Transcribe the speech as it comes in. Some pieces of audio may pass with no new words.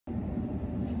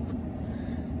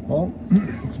Well,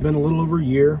 it's been a little over a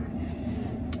year.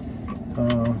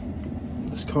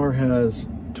 This car has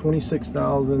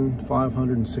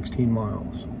 26,516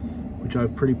 miles, which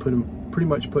I've pretty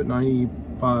much put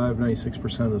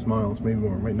 96% of those miles, maybe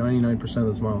more, right? 99% of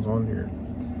those miles on here.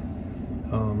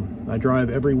 I drive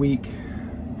every week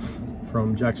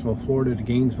from Jacksonville, Florida to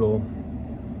Gainesville,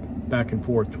 back and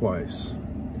forth twice.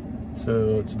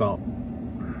 So it's about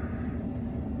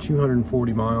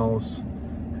 240 miles,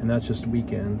 and that's just a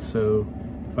weekend. So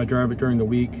if I drive it during the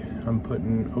week, I'm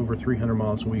putting over 300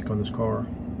 miles a week on this car.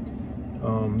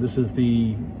 This is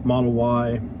the Model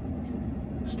Y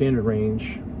standard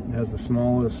range. It has the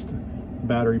smallest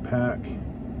battery pack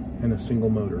and a single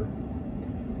motor.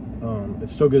 It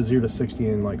still goes 0 to 60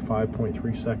 in like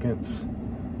 5.3 seconds.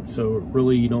 So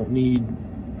really, I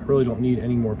really don't need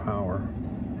any more power,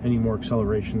 any more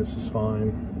acceleration. This is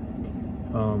fine.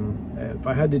 If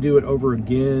I had to do it over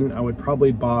again, I would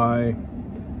probably buy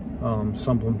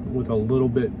something with a little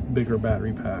bit bigger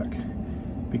battery pack,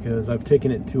 because I've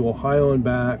taken it to Ohio and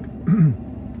back,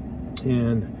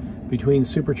 and between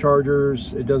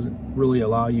superchargers, it doesn't really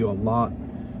allow you a lot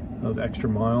of extra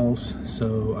miles.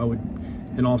 So I would,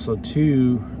 and also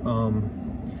too,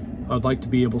 I'd like to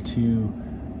be able to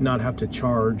not have to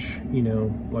charge, you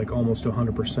know, like almost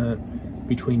 100%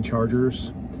 between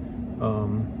chargers.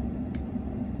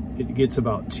 It gets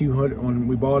about 200, when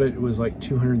we bought it, it was like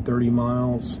 230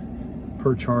 miles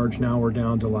per charge. Now we're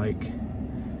down to like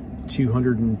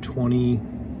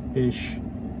 220-ish,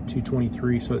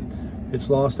 223. So it's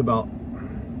lost about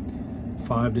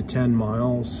 5 to 10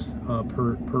 miles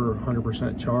per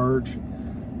 100% charge.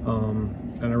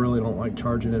 And I really don't like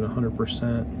charging at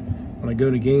 100%. When I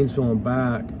go to Gainesville and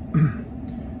back,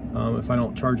 if I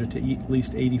don't charge it to at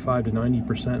least 85 to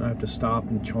 90%, I have to stop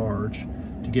and charge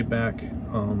to get back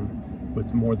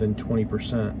with more than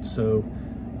 20%. So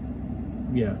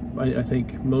yeah, I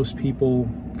think most people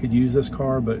could use this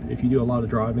car, but if you do a lot of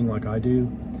driving like I do,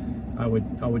 I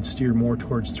would steer more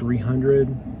towards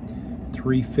 300,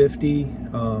 350.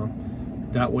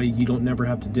 That way you don't never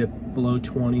have to dip below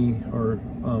 20 or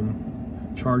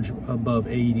charge above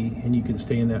 80, and you can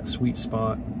stay in that sweet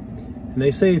spot. And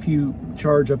they say if you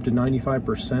charge up to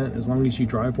 95%, as long as you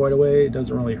drive right away, it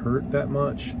doesn't really hurt that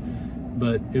much.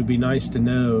 But it would be nice to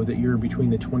know that you're between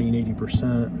the 20 and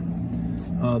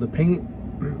 80%. The paint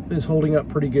is holding up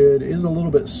pretty good. It is a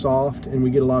little bit soft, and we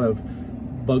get a lot of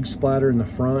bug splatter in the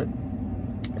front.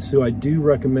 So I do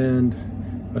recommend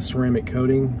a ceramic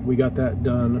coating. We got that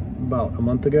done about a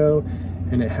month ago,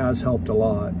 and it has helped a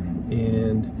lot.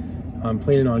 And I'm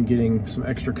planning on getting some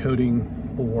extra coating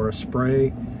or a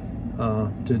spray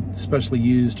to especially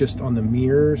use just on the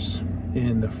mirrors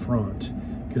in the front,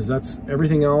 because that's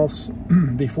everything else.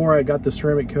 Before I got the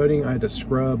ceramic coating, I had to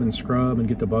scrub and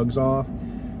get the bugs off,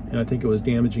 and I think it was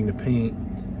damaging the paint.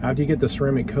 After you get the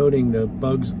ceramic coating, the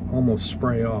bugs almost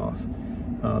spray off.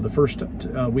 The first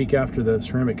week after the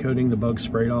ceramic coating, the bugs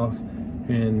sprayed off,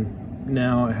 and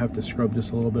now I have to scrub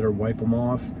just a little bit or wipe them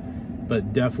off.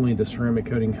 But definitely the ceramic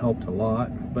coating helped a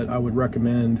lot. But I would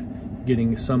recommend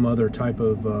getting some other type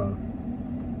of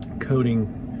coating,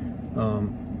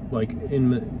 like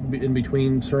in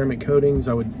between ceramic coatings.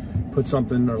 I would put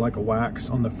something or like a wax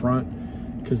on the front,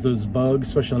 because those bugs,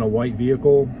 especially on a white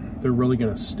vehicle, they're really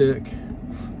going to stick.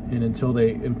 And until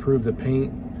they improve the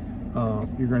paint,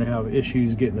 you're going to have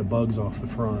issues getting the bugs off the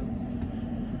front.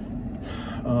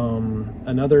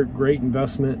 Another great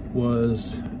investment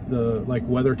was the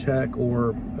WeatherTech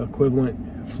or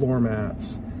equivalent floor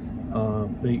mats.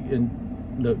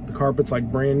 The carpet's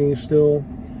like brand new still.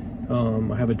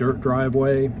 I have a dirt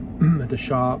driveway at the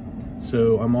shop,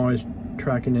 so I'm always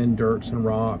tracking in dirts and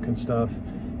rock and stuff.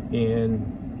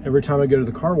 And every time I go to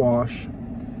the car wash,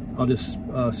 I'll just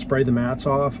spray the mats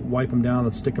off, wipe them down,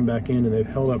 and stick them back in, and they've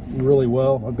held up really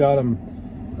well. I've got them,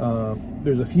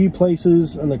 there's a few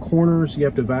places in the corners you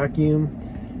have to vacuum,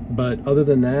 but other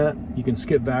than that, you can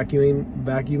skip vacuuming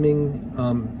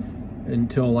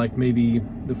until like maybe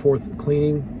the 4th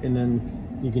cleaning, and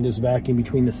then you can just vacuum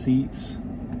between the seats.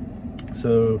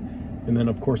 So, and then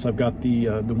of course I've got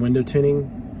the window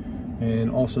tinting, and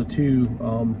also too,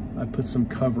 I put some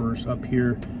covers up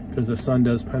here because the sun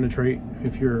does penetrate.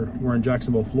 If we're in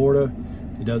Jacksonville, Florida,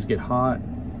 it does get hot,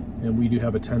 and we do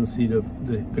have a tendency to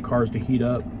the cars to heat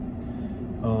up.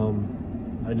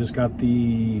 I just got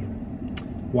the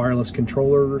wireless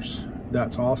controllers.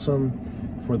 That's awesome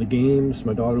for the games.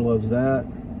 My daughter loves that.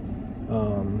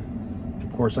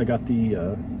 Of course, I got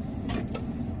the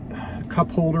cup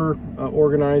holder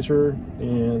organizer,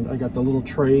 and I got the little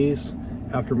trays,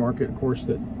 aftermarket, of course,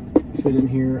 that fit in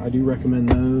here. I do recommend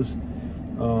those.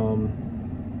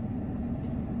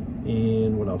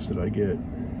 And what else did I get?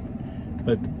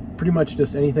 But pretty much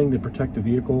just anything to protect the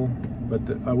vehicle. But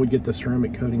I would get the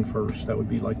ceramic coating first. That would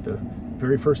be like the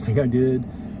very first thing I did,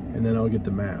 and then I would get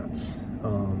the mats.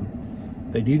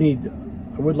 They do need,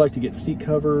 I would like to get seat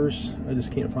covers. I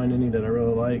just can't find any that I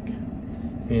really like.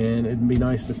 And it'd be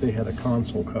nice if they had a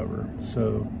console cover.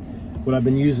 So what I've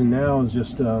been using now is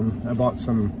just, I bought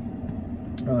some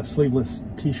sleeveless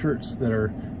t-shirts that are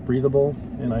breathable,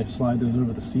 and I slide those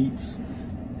over the seats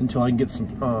until I can get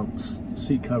some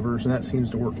seat covers, and that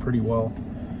seems to work pretty well.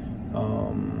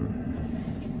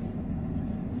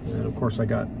 And of course I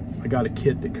got a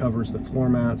kit that covers the floor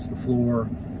mats, the floor,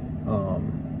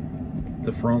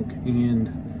 the frunk,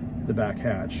 and the back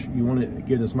hatch. You want to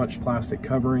get as much plastic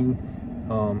covering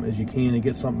as you can, and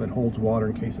get something that holds water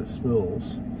in case it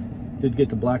spills. Did get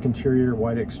the black interior,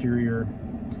 white exterior.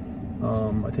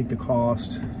 I think the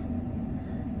cost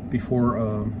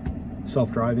before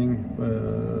self-driving,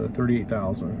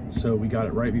 $38,000. So we got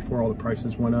it right before all the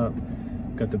prices went up.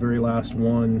 Got the very last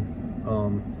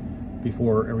one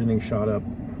before everything shot up.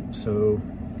 So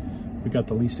we got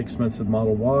the least expensive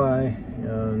Model Y,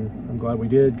 and I'm glad we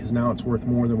did, because now it's worth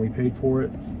more than we paid for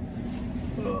it.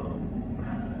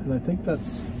 And I think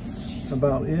that's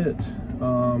about it.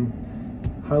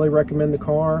 Highly recommend the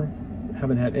car.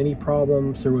 Haven't had any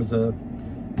problems. There was a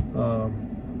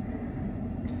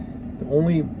the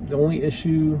only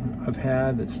issue I've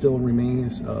had that still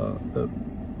remains, the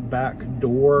back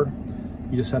door.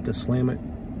 You just have to slam it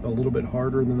a little bit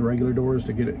harder than the regular doors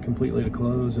to get it completely to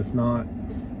close. If not,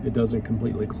 it doesn't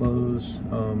completely close.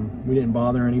 We didn't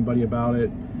bother anybody about it.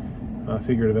 I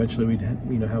figured eventually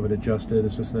we'd have it adjusted.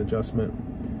 It's just an adjustment.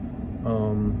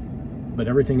 But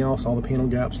everything else, all the panel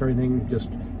gaps and everything, just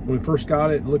when we first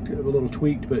got it, looked a little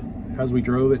tweaked, but as we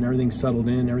drove it and everything settled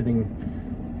in, everything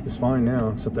is fine now,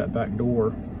 except that back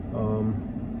door.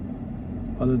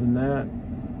 Other than that,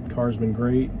 the car's been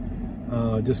great.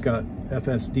 Just got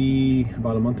FSD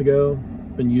about a month ago.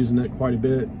 Been using it quite a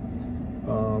bit.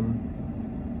 The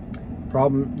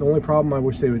only problem I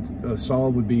wish they would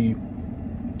solve would be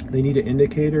they need an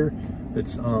indicator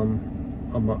that's on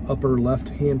the upper left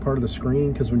hand part of the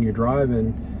screen, because when you're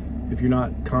driving, if you're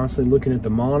not constantly looking at the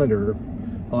monitor, a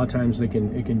lot of times it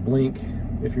can blink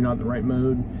if you're not in the right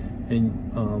mode, and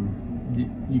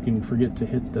you can forget to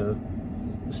hit the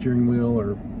steering wheel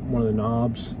or one of the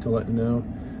knobs to let it know.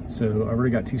 So I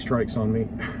already got 2 strikes on me,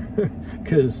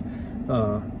 because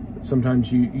sometimes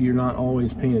you're not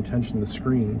always paying attention to the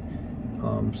screen.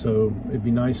 So it'd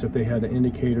be nice if they had an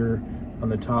indicator on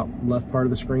the top left part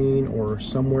of the screen, or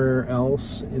somewhere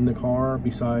else in the car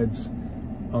besides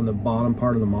on the bottom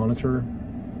part of the monitor.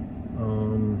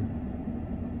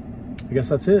 I guess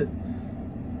that's it.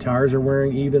 Tires are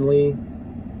wearing evenly.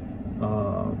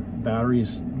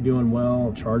 Battery's doing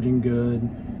well, charging good.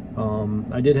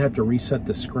 I did have to reset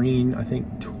the screen, I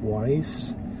think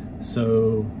twice.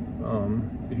 So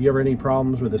if you ever have any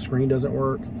problems where the screen doesn't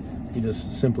work, you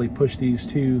just simply push these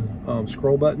 2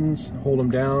 scroll buttons, hold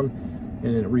them down,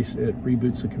 and it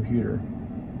reboots the computer.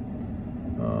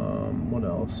 What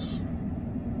else?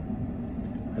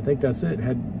 I think that's it.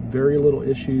 Had very little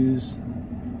issues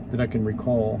that I can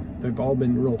recall. They've all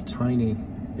been real tiny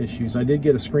issues. I did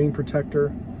get a screen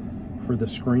protector for the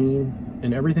screen,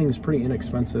 and everything is pretty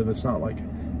inexpensive. It's not like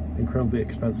incredibly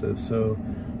expensive. So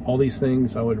all these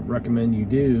things I would recommend you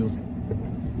do.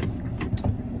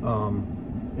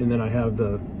 And then I have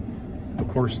of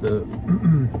course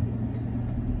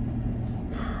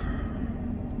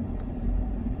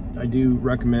I do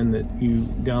recommend that you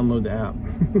download the app,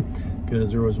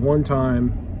 because there was one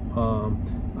time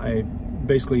I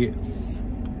basically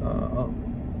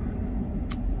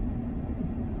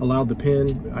allowed the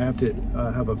PIN. I have to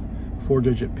have a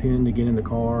 4-digit PIN to get in the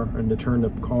car and to turn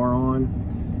the car on.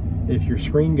 If your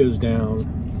screen goes down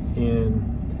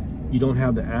and you don't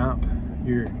have the app,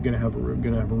 you're gonna have a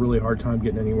really hard time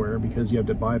getting anywhere, because you have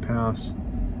to bypass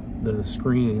the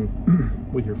screen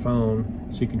with your phone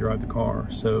so you can drive the car.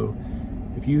 So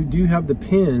if you do have the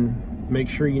PIN, make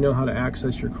sure you know how to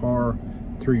access your car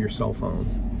through your cell phone,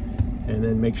 and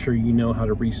then make sure you know how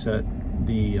to reset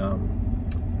the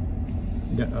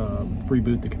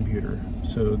reboot the computer.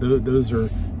 So those are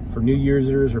for new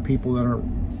users or people that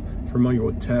aren't familiar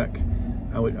with tech.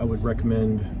 I would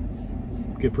recommend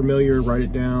get familiar, write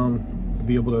it down,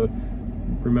 be able to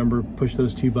remember, push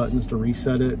those 2 buttons to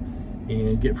reset it,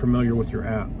 and get familiar with your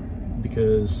app,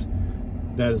 because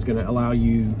that is going to allow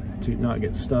you to not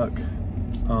get stuck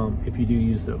if you do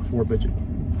use the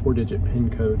 4-digit PIN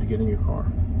code to get in your car.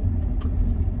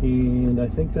 And I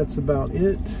think that's about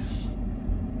it.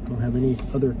 Don't have any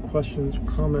other questions or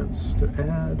comments to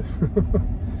add.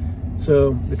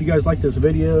 So if you guys like this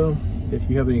video, if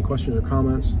you have any questions or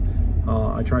comments,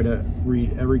 I try to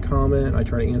read every comment. I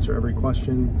try to answer every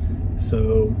question.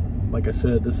 So like I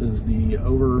said, this is the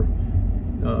over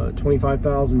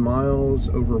 25,000 miles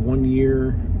over 1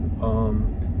 year.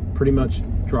 Pretty much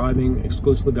driving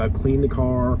exclusively. I've cleaned the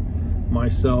car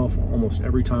myself almost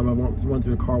every time. I went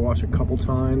through the car wash a couple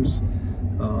times.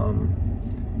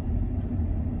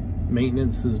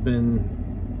 Maintenance has been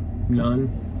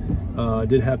none. I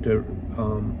did have to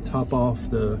top off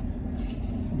the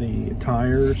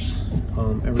tires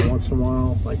every once in a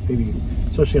while, like maybe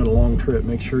especially on a long trip.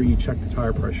 Make sure you check the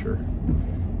tire pressure.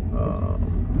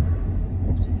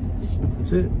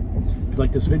 That's it. If you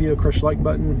like this video, crush the like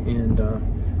button, and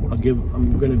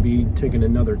I'm going to be taking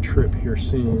another trip here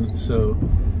soon, so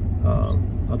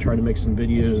I'll try to make some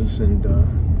videos and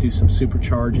do some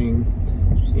supercharging.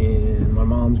 And my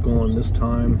mom's going this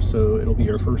time, so it'll be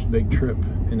her first big trip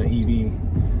in an EV.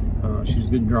 She's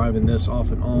been driving this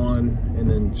off and on, and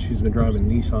then she's been driving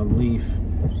Nissan Leaf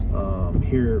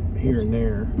here and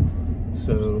there.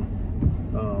 So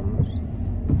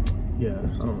yeah,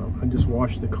 I don't know. I just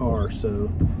washed the car,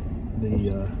 so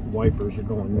the wipers are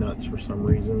going nuts for some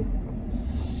reason.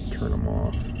 Turn them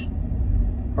off.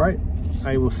 All right,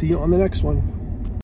 I will see you on the next one.